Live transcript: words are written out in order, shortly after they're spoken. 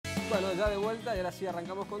Bueno, ya de vuelta y ahora sí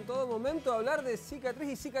arrancamos con todo. Momento de hablar de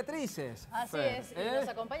cicatriz y cicatrices. Así es, y nos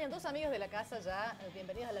acompañan dos amigos de la casa ya.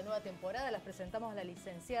 Bienvenidos a la nueva temporada. Las presentamos a la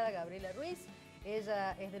licenciada Gabriela Ruiz.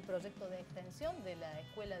 Ella es del proyecto de extensión de la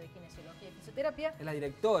Escuela de Kinesiologia y Fisioterapia. Es la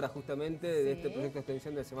directora justamente de este proyecto de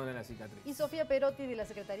extensión de Semana de la Cicatriz. Y Sofía Perotti de la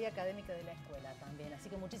Secretaría Académica de la Escuela también. Así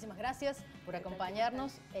que muchísimas gracias por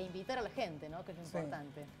acompañarnos e invitar a la gente, ¿no? Que es lo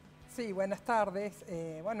importante. Sí, buenas tardes.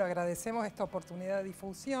 Bueno, agradecemos esta oportunidad de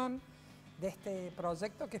difusión de este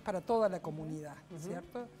proyecto que es para toda la comunidad,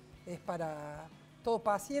 ¿cierto? Es para todo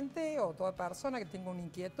paciente o toda persona que tenga una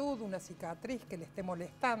inquietud, una cicatriz que le esté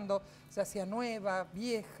molestando, ya sea nueva,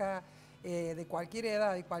 vieja, de cualquier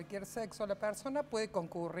edad y cualquier sexo, la persona puede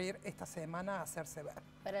concurrir esta semana a hacerse ver.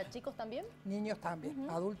 ¿Para chicos también? Niños también,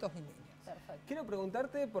 adultos y niños. Perfecto. Quiero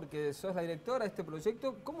preguntarte, porque sos la directora de este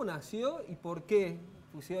proyecto, ¿cómo nació y por qué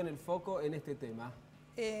pusieron el foco en este tema?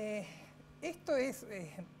 Esto es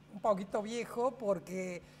un poquito viejo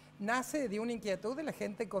porque nace de una inquietud de la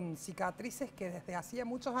gente con cicatrices que desde hacía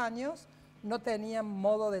muchos años no tenían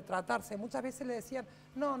modo de tratarse. Muchas veces le decían,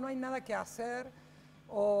 no hay nada que hacer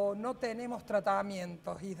o no tenemos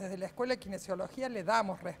tratamientos. Y desde la Escuela de Kinesiología le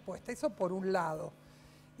damos respuesta. Eso por un lado.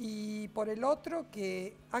 Y por el otro,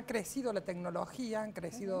 que ha crecido la tecnología, han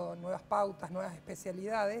crecido nuevas pautas, nuevas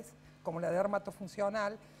especialidades, como la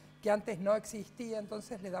dermatofuncional, que antes no existía,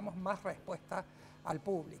 entonces le damos más respuesta al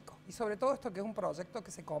público. Y sobre todo esto que es un proyecto que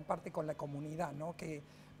se comparte con la comunidad, ¿no? Que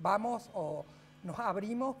vamos o nos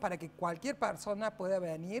abrimos para que cualquier persona pueda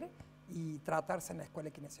venir y tratarse en la Escuela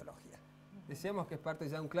de Kinesiología. Decíamos que es parte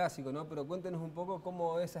ya de un clásico, ¿no? Pero cuéntenos un poco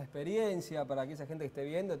cómo es esa experiencia para que esa gente que esté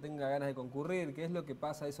viendo tenga ganas de concurrir. ¿Qué es lo que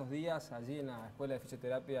pasa esos días allí en la Escuela de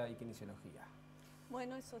Fisioterapia y Kinesiología?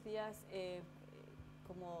 Bueno, esos días,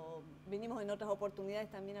 como venimos en otras oportunidades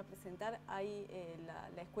también a presentar,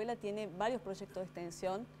 la escuela tiene varios proyectos de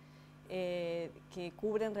extensión que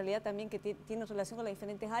cubren en realidad también, que tienen relación con las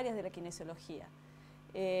diferentes áreas de la kinesiología.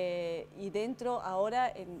 Y dentro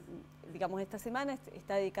ahora, digamos esta semana,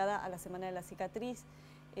 está dedicada a la Semana de la Cicatriz,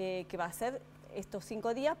 que va a ser estos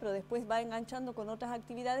 5 días, pero después va enganchando con otras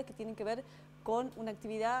actividades que tienen que ver con una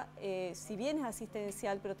actividad, si bien es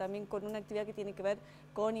asistencial, pero también con una actividad que tiene que ver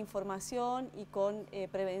con información y con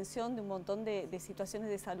prevención de un montón de situaciones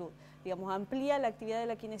de salud. Digamos, amplía la actividad de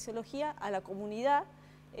la kinesiología a la comunidad,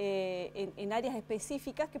 en áreas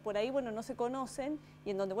específicas que por ahí, bueno, no se conocen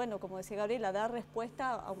y en donde, bueno, como decía Gabriela, da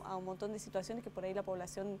respuesta a un montón de situaciones que por ahí la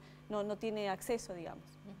población no tiene acceso, digamos.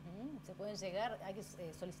 ¿Se pueden llegar? ¿Hay que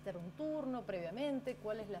solicitar un turno previamente?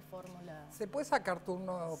 ¿Cuál es la fórmula? Se puede sacar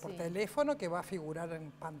turno por teléfono, que va a figurar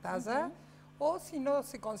en pantalla, o si no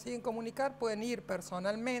se consiguen comunicar, pueden ir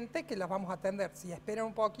personalmente, que las vamos a atender. Si esperan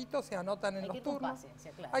un poquito, se anotan en los turnos. Hay que ir con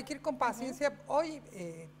paciencia, claro. Hay que ir con paciencia. Hoy,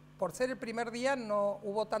 por ser el primer día, no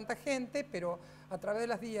hubo tanta gente, pero a través de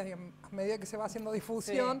los días y a medida que se va haciendo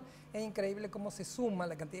difusión, es increíble cómo se suma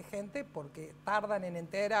la cantidad de gente, porque tardan en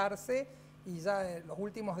enterarse y ya en los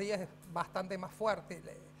últimos días es bastante más fuerte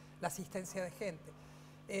la asistencia de gente.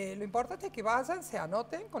 Lo importante es que vayan, se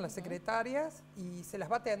anoten con las secretarias y se las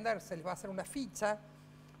va a atender, se les va a hacer una ficha,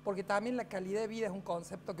 porque también la calidad de vida es un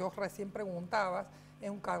concepto que vos recién preguntabas, es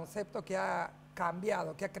un concepto que ha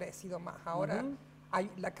cambiado, que ha crecido más. Ahora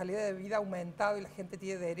la calidad de vida ha aumentado y la gente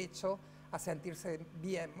tiene derecho a sentirse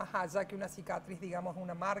bien, más allá que una cicatriz, digamos,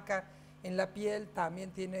 una marca en la piel,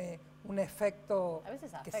 también tiene un efecto... A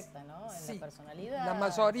veces afecta, ¿no? En la personalidad. La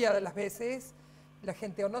mayoría de las veces la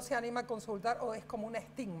gente o no se anima a consultar o es como un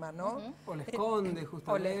estigma, ¿no? O le esconde,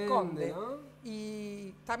 justamente. O le esconde, ¿no?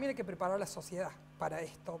 Y también hay que preparar a la sociedad para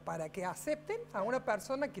esto, para que acepten a una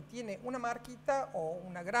persona que tiene una marquita o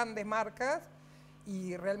unas grandes marcas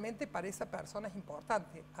y realmente para esa persona es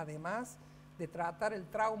importante, además de tratar el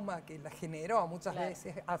trauma que la generó muchas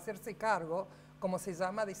veces, hacerse cargo, como se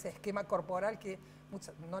llama, de ese esquema corporal que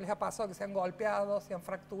no les ha pasado, que se han golpeado, se han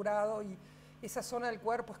fracturado y esa zona del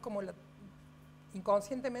cuerpo es como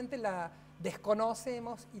inconscientemente la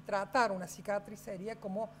desconocemos y tratar una cicatriz sería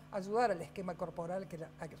como ayudar al esquema corporal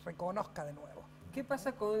a que reconozca de nuevo. ¿Qué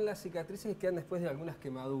pasa con las cicatrices que quedan después de algunas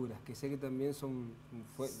quemaduras? Que sé que también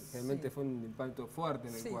realmente fue un impacto fuerte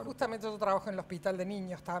en el cuerpo. Sí, justamente yo trabajo en el hospital de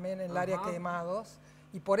niños también, en el área quemados,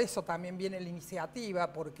 y por eso también viene la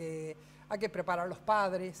iniciativa, porque hay que preparar a los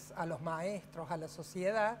padres, a los maestros, a la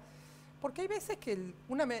sociedad, porque hay veces que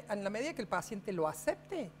en la medida que el paciente lo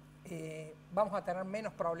acepte, vamos a tener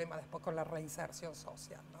menos problemas después con la reinserción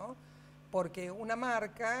social, ¿no? Porque una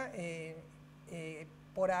marca...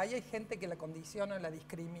 por ahí hay gente que la condiciona, la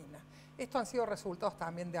discrimina. Estos han sido resultados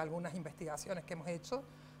también de algunas investigaciones que hemos hecho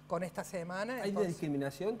con esta semana. ¿Hay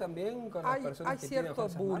discriminación también con las personas que tienen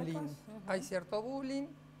esas marcas? Hay cierto bullying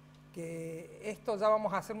que esto ya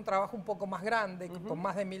vamos a hacer un trabajo un poco más grande, con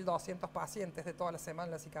más de 1.200 pacientes de toda la semana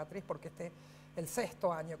en la cicatriz, porque este es el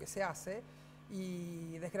 6º año que se hace,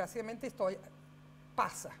 y desgraciadamente esto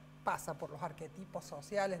pasa por los arquetipos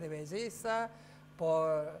sociales de belleza,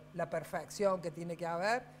 por la perfección que tiene que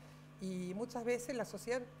haber, y muchas veces la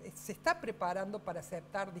sociedad se está preparando para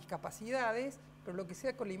aceptar discapacidades, pero lo que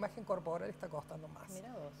sea con la imagen corporal está costando más.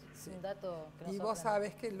 Mirá vos, sí. Un dato que nos Y vos sorprende.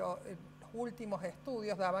 sabés que los últimos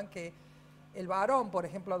estudios daban que el varón, por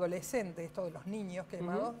ejemplo, adolescente, esto de los niños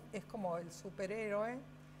quemados, es como el superhéroe.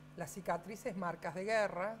 Las cicatrices, marcas de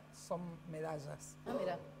guerra, son medallas. Ah,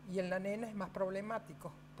 mira. Y en la nena es más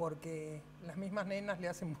problemático, porque las mismas nenas le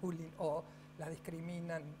hacen bullying o las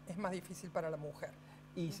discriminan. Es más difícil para la mujer.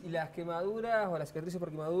 Y las quemaduras o las cicatrices por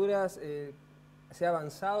quemaduras, ¿se ha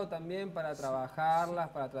avanzado también para trabajarlas,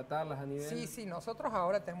 para tratarlas a nivel...? Sí, nosotros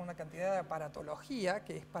ahora tenemos una cantidad de aparatología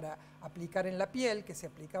que es para aplicar en la piel, que se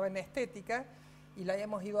aplicaba en estética, y la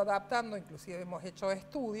hemos ido adaptando, inclusive hemos hecho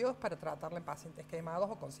estudios para tratarla en pacientes quemados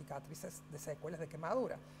o con cicatrices de secuelas de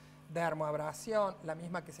quemadura. Dermoabrasión, la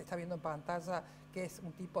misma que se está viendo en pantalla, que es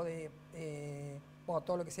un tipo de,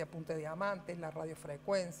 todo lo que sea punta de diamante, la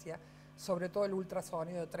radiofrecuencia, sobre todo el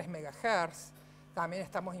ultrasonido de 3 MHz. También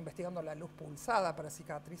estamos investigando la luz pulsada para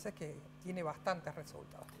cicatrices, que tiene bastantes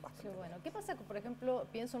resultados. Qué bueno. ¿Qué pasa, por ejemplo,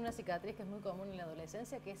 pienso en una cicatriz que es muy común en la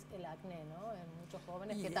adolescencia, que es el acné, ¿no? En muchos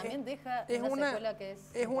jóvenes, que también deja una secuela que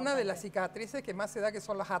es una de las importante. cicatrices que más se da, que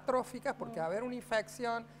son las atróficas, porque va a haber una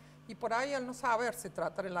infección, y por ahí al no saberse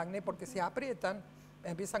tratar el acné, porque se aprietan,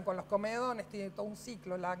 empiezan con los comedones, tiene todo un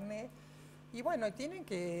ciclo el acné, y bueno, y tienen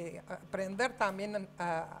que aprender también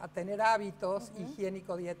a tener hábitos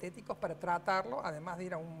higiénico-dietéticos para tratarlo, además de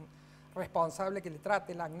ir a un responsable que le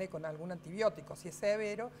trate el acné con algún antibiótico, si es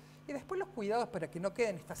severo, y después los cuidados para que no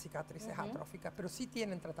queden estas cicatrices atróficas, pero sí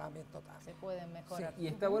tienen tratamiento también. Se pueden mejorar. Sí, y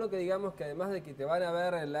está bueno que digamos que además de que te van a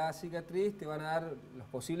ver la cicatriz, te van a dar los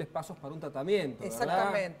posibles pasos para un tratamiento, ¿verdad?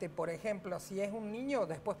 Exactamente. Por ejemplo, si es un niño,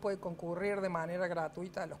 después puede concurrir de manera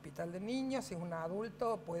gratuita al hospital de niños. Si es un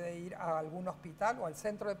adulto, puede ir a algún hospital o al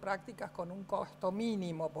centro de prácticas con un costo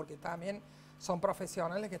mínimo, porque también son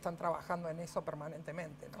profesionales que están trabajando en eso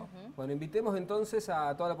permanentemente, ¿no? Bueno, invitemos entonces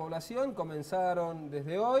a toda la población. Comenzaron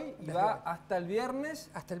desde hoy y va hasta el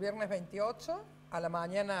viernes. Hasta el viernes 28, a la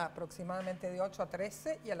mañana aproximadamente de 8 a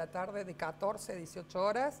 13 y a la tarde de 14 a 18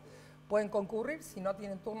 horas. Pueden concurrir, si no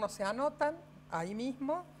tienen turno se anotan ahí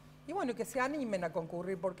mismo. Y bueno, que se animen a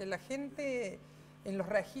concurrir, porque la gente en los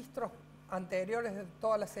registros anteriores de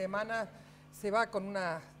toda la semana se va con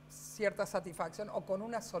una cierta satisfacción o con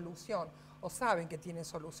una solución, o saben que tienen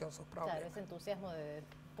solución sus problemas. Claro, ese entusiasmo de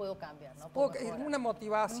puedo cambiar, ¿no? Es una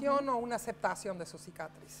motivación o una aceptación de su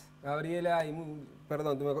cicatriz. Gabriela y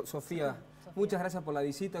Sofía, muchas gracias por la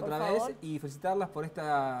visita otra vez y felicitarlas por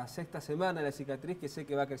esta 6ª semana de la cicatriz, que sé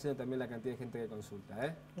que va creciendo también la cantidad de gente que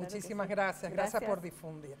consulta. Muchísimas gracias por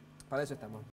difundir. Para eso estamos.